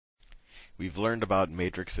we've learned about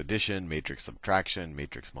matrix addition, matrix subtraction,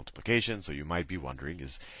 matrix multiplication. So you might be wondering,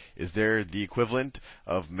 is there the equivalent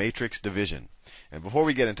of matrix division? And before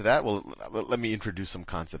we get into that, well, let me introduce some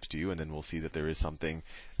concepts to you, and then we'll see that there is something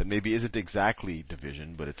that maybe isn't exactly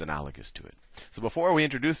division, but it's analogous to it. So before we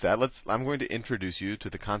introduce that, I'm going to introduce you to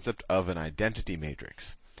the concept of an identity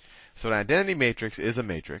matrix. So an identity matrix is a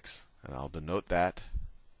matrix, and I'll denote that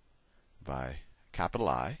by capital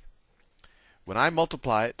I. When I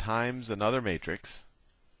multiply it times another matrix,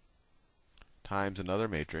 actually, I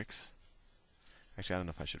don't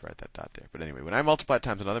know if I should write that dot there. But anyway, when I multiply it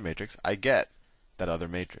times another matrix, I get that other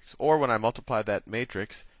matrix. Or when I multiply that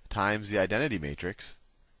matrix times the identity matrix,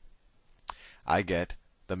 I get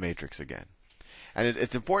the matrix again. And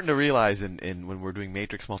it's important to realize when we're doing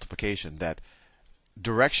matrix multiplication that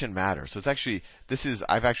direction matters. So it's actually,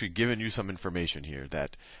 I've actually given you some information here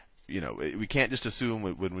that, we can't just assume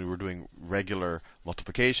when we were doing regular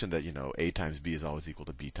multiplication that, A times B is always equal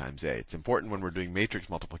to B times A. It's important when we're doing matrix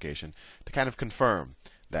multiplication to kind of confirm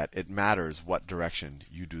that it matters what direction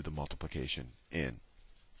you do the multiplication in.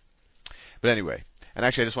 But anyway, and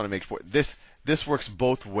actually I just want to make sure this works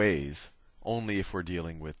both ways only if we're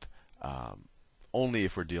dealing with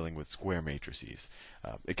square matrices.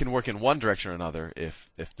 It can work in one direction or another if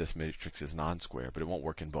this matrix is non-square, but it won't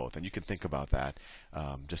work in both. And you can think about that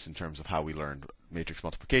just in terms of how we learned matrix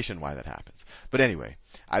multiplication, why that happens. But anyway,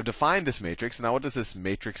 I've defined this matrix. Now, what does this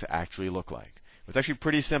matrix actually look like? It's actually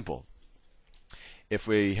pretty simple. If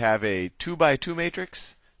we have a 2 by 2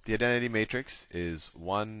 matrix, the identity matrix is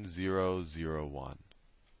 1, 0, 0, 1.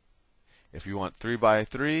 If you want 3 by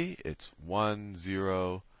 3, it's 1,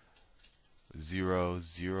 0, 0,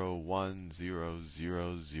 0, 1, 0,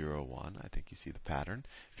 0, 0, 1. I think you see the pattern.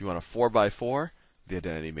 If you want a 4 by 4, the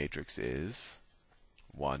identity matrix is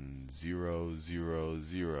 1, 0, 0,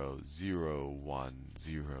 0, 0, 1,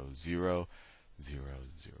 0, 0, 0, 0,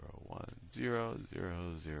 1, 0,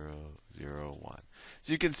 0, 0, 0, 1.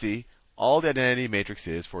 So you can see all the identity matrix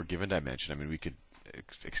is for a given dimension. I mean, we could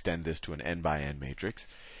extend this to an n by n matrix.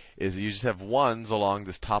 Is you just have ones along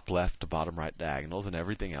this top left to bottom right diagonals, and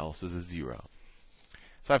everything else is a 0.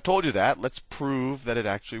 So I've told you that. Let's prove that it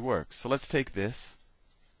actually works. So let's take this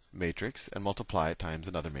matrix and multiply it times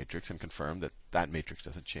another matrix and confirm that that matrix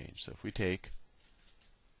doesn't change. So if we take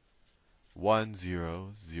 1, 0,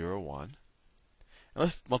 0, 1, and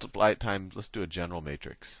let's multiply it times, let's do a general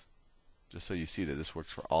matrix, just so you see that this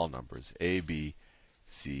works for all numbers, A, B,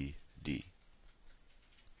 C, D.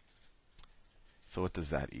 So what does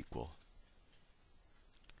that equal?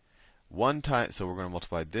 So we're going to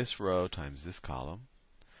multiply this row times this column.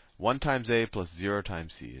 1 times A plus 0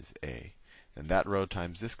 times C is A. Then that row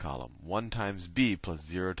times this column. 1 times B plus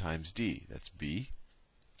 0 times D. That's B.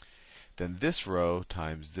 Then this row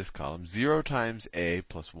times this column. 0 times A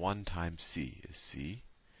plus 1 times C is C.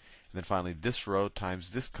 And then finally this row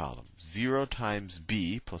times this column. 0 times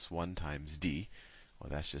B plus 1 times D. Well,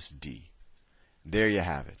 that's just D. There you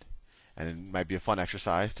have it. And it might be a fun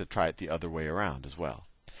exercise to try it the other way around as well.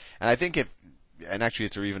 And I think actually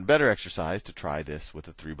it's an even better exercise to try this with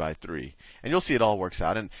a 3 by 3. And you'll see it all works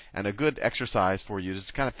out. And a good exercise for you is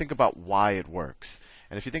to kind of think about why it works.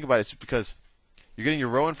 And if you think about it, it's because you're getting your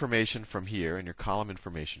row information from here and your column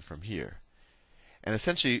information from here. And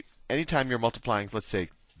essentially, anytime you're multiplying, let's say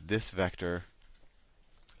this vector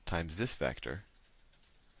times this vector,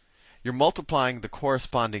 you're multiplying the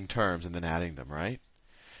corresponding terms and then adding them, right?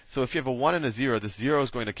 So if you have a 1 and a 0, this 0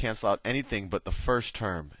 is going to cancel out anything but the first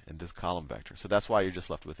term in this column vector. So that's why you're just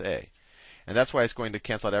left with A. And that's why it's going to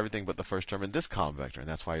cancel out everything but the first term in this column vector. And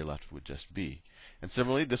that's why you're left with just B. And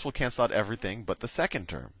similarly, this will cancel out everything but the second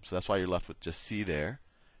term. So that's why you're left with just C there.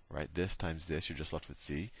 Right? This times this, you're just left with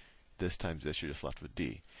C. This times this, you're just left with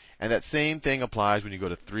D. And that same thing applies when you go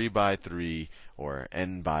to 3 by 3 or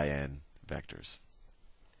n by n vectors.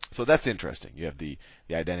 So that's interesting. You have the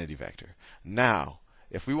identity vector. Now,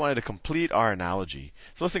 if we wanted to complete our analogy,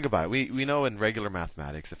 so let's think about it. We know in regular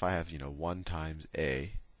mathematics, if I have 1 times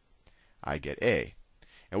A, I get A.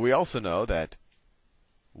 And we also know that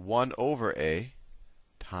 1 over A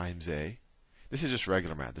times A, this is just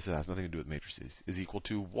regular math. This has nothing to do with matrices, is equal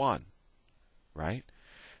to 1. Right?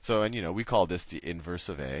 So, and we call this the inverse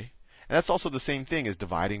of A. And that's also the same thing as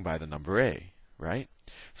dividing by the number A. Right?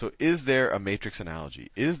 So is there a matrix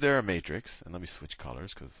analogy? Is there a matrix, and let me switch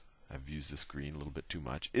colors because I've used this green a little bit too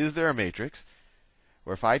much. Is there a matrix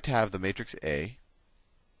where if I have the matrix A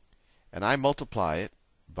and I multiply it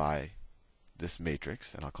by this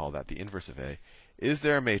matrix, and I'll call that the inverse of A, is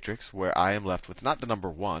there a matrix where I am left with not the number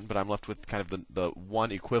 1, but I'm left with kind of the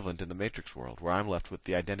 1 equivalent in the matrix world, where I'm left with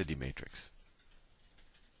the identity matrix?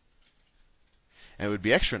 And it would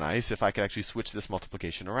be extra nice if I could actually switch this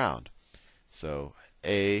multiplication around. So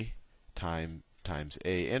A times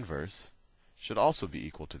A inverse should also be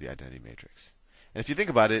equal to the identity matrix. And if you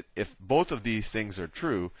think about it, if both of these things are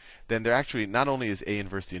true, then they're actually, not only is A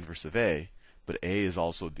inverse the inverse of A, but A is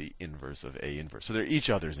also the inverse of A inverse. So they're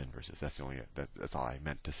each other's inverses. That's all I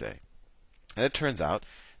meant to say. And it turns out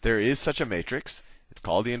there is such a matrix. It's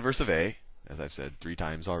called the inverse of A, as I've said 3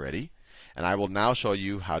 times already. And I will now show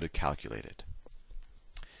you how to calculate it.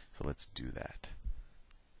 So let's do that.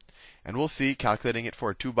 And we'll see calculating it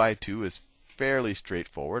for a 2 by 2 is fairly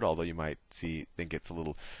straightforward, although you might think it's a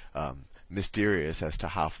little mysterious as to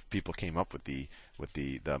how people came up with the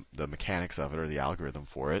mechanics of it or the algorithm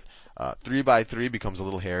for it. 3 by 3 becomes a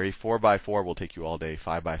little hairy. 4 by 4 will take you all day.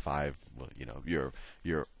 5 by 5, well,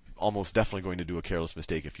 you're almost definitely going to do a careless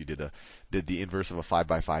mistake if you did the inverse of a 5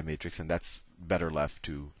 by 5 matrix, and that's better left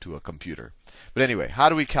to a computer. But anyway, how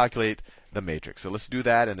do we calculate the matrix? So let's do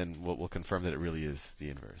that, and then we'll confirm that it really is the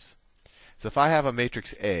inverse. So if I have a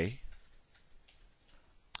matrix A,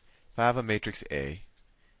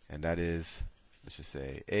 and that is, let's just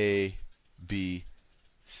say A, B,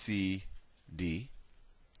 C, D,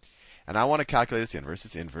 and I want to calculate its inverse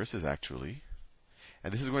is actually,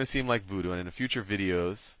 and this is going to seem like voodoo, and in future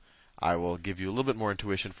videos I will give you a little bit more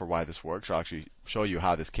intuition for why this works. I'll actually show you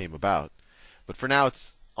how this came about. But for now,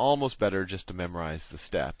 it's almost better just to memorize the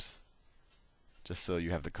steps, just so you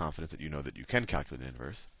have the confidence that you know that you can calculate an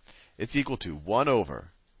inverse. It's equal to 1 over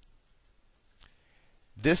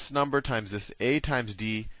this number times this A times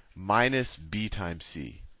D minus B times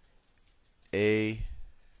C. A,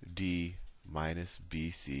 D minus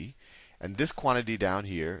BC. And this quantity down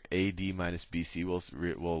here, AD minus BC,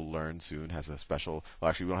 we'll learn soon, has a special, well,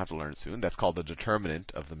 actually, we don't have to learn it soon. That's called the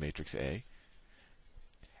determinant of the matrix A.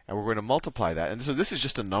 And we're going to multiply that. And so this is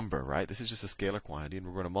just a number, right? This is just a scalar quantity. And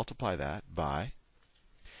we're going to multiply that by,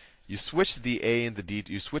 you switch the A and the D,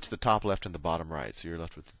 you switch the top left and the bottom right. So you're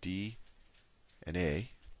left with D and A.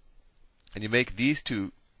 And you make these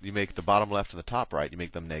two, you make the bottom left and the top right, you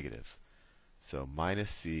make them negative. So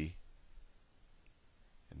minus C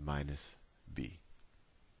and minus B.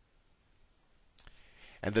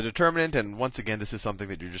 And the determinant, and once again, this is something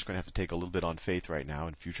that you're just going to have to take a little bit on faith right now.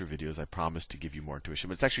 In future videos, I promise to give you more intuition.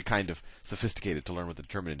 But it's actually kind of sophisticated to learn what the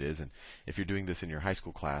determinant is. And if you're doing this in your high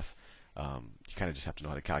school class, you kind of just have to know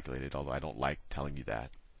how to calculate it, although I don't like telling you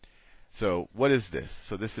that. So what is this?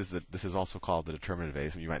 So this is also called the determinant of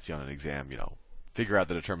A. So you might see on an exam, figure out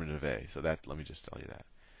the determinant of A. So that, let me just tell you that.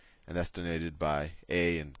 And that's denoted by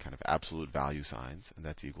A in kind of absolute value signs, and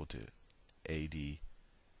that's equal to AD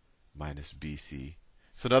minus BC.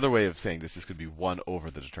 So another way of saying this could be 1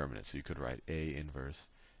 over the determinant. So you could write A inverse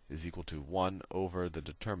is equal to 1 over the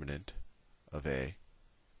determinant of A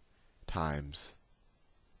times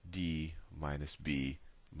D minus B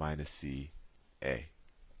minus C A.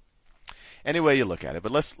 Any way you look at it,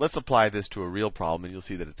 but let's apply this to a real problem, and you'll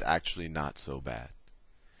see that it's actually not so bad.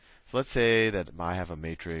 So let's say that I have a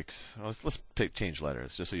matrix. Let's change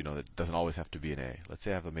letters, just so you know that it doesn't always have to be an A. Let's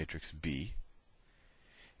say I have a matrix B,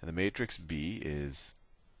 and the matrix B is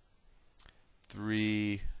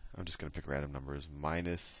 3. I'm just going to pick random numbers.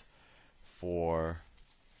 Minus 4,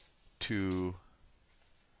 2,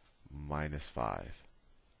 minus 5.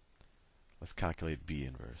 Let's calculate B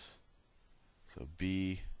inverse. So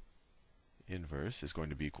B inverse is going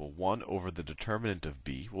to be equal 1 over the determinant of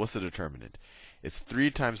B. Well, what's the determinant? It's 3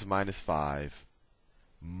 times minus 5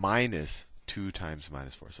 minus 2 times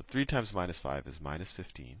minus 4. So 3 times minus 5 is minus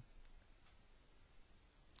 15.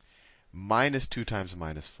 Minus 2 times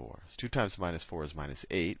minus 4. So 2 times minus 4 is minus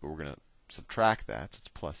 8, but we're going to subtract that. So it's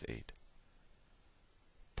plus 8.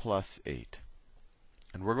 Plus 8.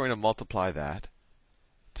 And we're going to multiply that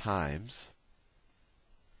times.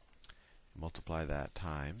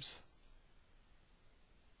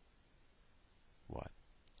 What?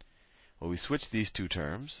 Well, we switch these two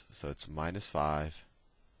terms, so it's minus 5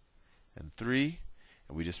 and 3,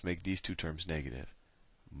 and we just make these two terms negative.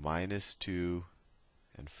 Minus 2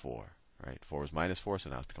 and 4. Right? 4 is minus 4, so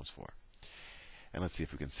now it becomes 4. And let's see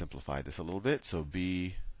if we can simplify this a little bit. So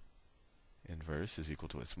B inverse is equal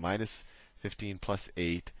to, it's minus 15 plus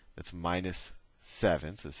 8, that's minus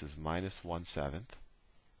 7. So this is minus 1/7.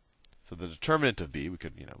 So the determinant of B, we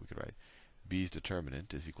could write B's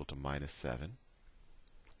determinant is equal to minus 7.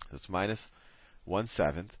 So it's minus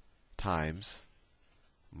 1/7 times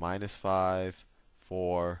minus 5,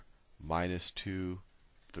 4, minus 2,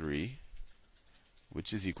 3,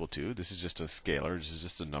 which is equal to, this is just a scalar, this is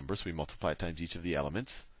just a number, so we multiply it times each of the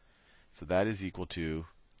elements. So that is equal to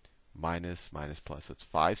minus, minus, plus. So it's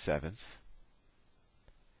 5/7.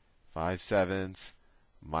 5/7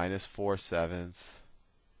 minus 4/7.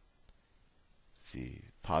 See,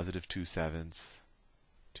 positive 2/7,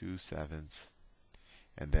 2/7,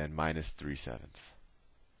 and then minus 3/7.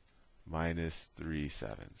 Minus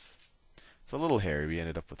 3/7. It's a little hairy. We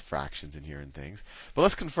ended up with fractions in here and things. But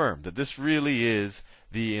let's confirm that this really is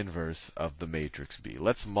the inverse of the matrix B.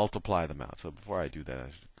 Let's multiply them out. So before I do that, I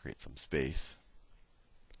should create some space.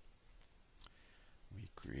 Let me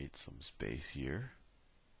create some space here.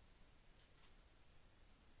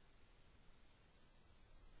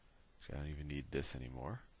 Actually, I don't even need this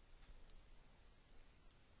anymore.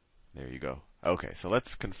 There you go. Okay, so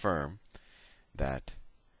let's confirm that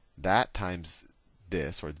that times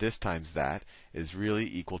this, or this times that, is really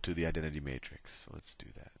equal to the identity matrix. So let's do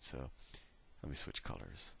that. So let me switch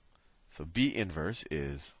colors. So B inverse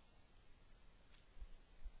is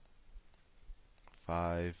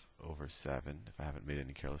 5/7, if I haven't made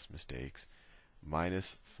any careless mistakes,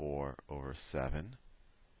 minus 4/7,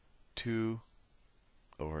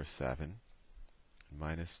 2/7,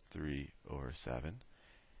 minus 3/7.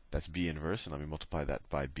 That's B inverse, and let me multiply that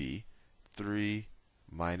by B. 3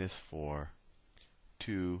 minus 4,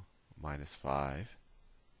 2 minus 5.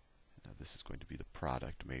 Now this is going to be the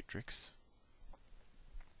product matrix.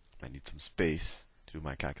 I need some space to do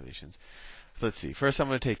my calculations. So let's see. First I'm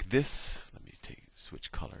going to take this. Let me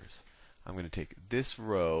switch colors. I'm going to take this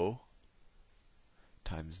row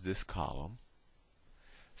times this column.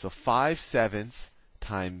 So 5/7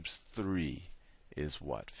 times 3 is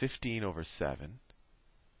what? 15/7.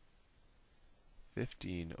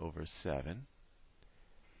 15/7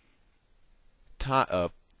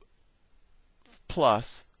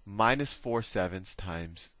 plus minus 4/7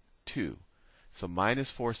 times 2. So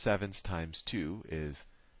minus 4/7 times 2 is,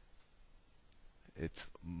 it's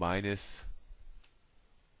minus,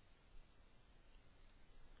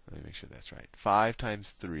 let me make sure that's right. 5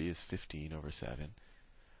 times 3 is 15/7.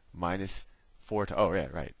 Minus 4, oh yeah,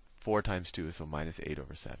 right. 4 times 2 is, so minus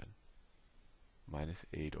 8/7. Minus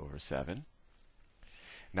 8/7.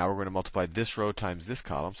 Now we're going to multiply this row times this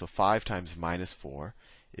column. So 5 times minus 4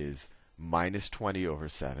 is minus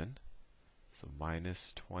 20/7. So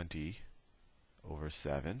minus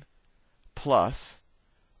 20/7 plus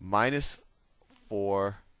minus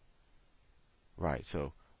 4. Right,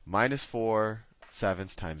 so minus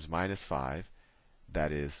 4/7 times minus 5,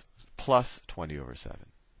 that is plus 20/7.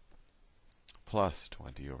 Plus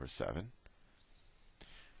 20/7.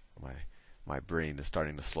 My brain is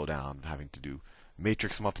starting to slow down, having to do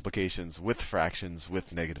matrix multiplications with fractions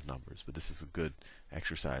with negative numbers. But this is a good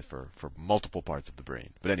exercise for multiple parts of the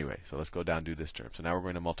brain. But anyway, so let's go down and do this term. So now we're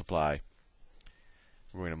going to multiply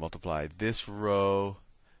this row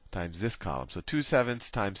times this column. So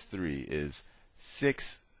 2/7 times 3 is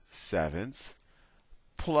 6/7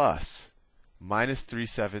 plus minus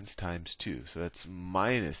 3/7 times 2. So that's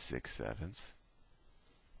minus 6/7.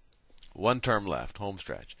 One term left, home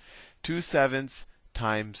stretch. 2/7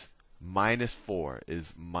 times minus 4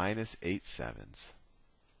 is minus 8/7.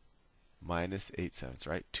 Minus 8/7,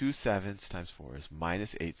 right? 2/7 times 4 is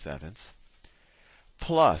minus 8/7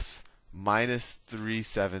 plus minus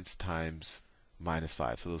 3/7 times minus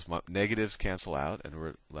 5. So those negatives cancel out, and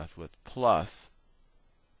we're left with plus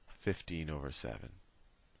 15/7.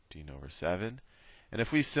 15/7. And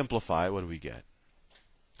if we simplify, what do we get?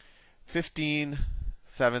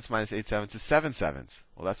 15/7 minus 8/7 is 7/7.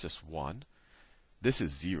 Well, that's just 1. This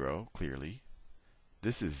is 0, clearly.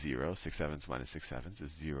 This is 0. 6/7 minus 6/7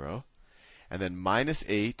 is 0. And then minus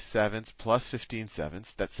 8/7 plus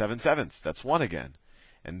 15/7, that's 7/7. That's 1 again.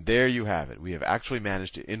 And there you have it. We have actually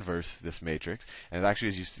managed to inverse this matrix. And actually,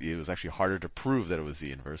 as you see, it was actually harder to prove that it was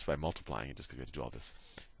the inverse by multiplying it, just because we had to do all this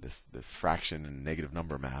fraction and negative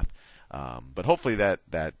number math. But hopefully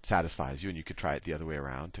that satisfies you, and you could try it the other way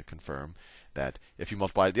around to confirm that if you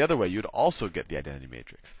multiply it the other way, you'd also get the identity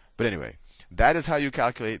matrix. But anyway, that is how you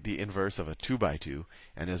calculate the inverse of a 2x2.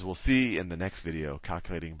 And as we'll see in the next video,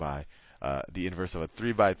 calculating by the inverse of a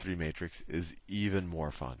 3x3 matrix is even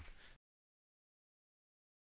more fun.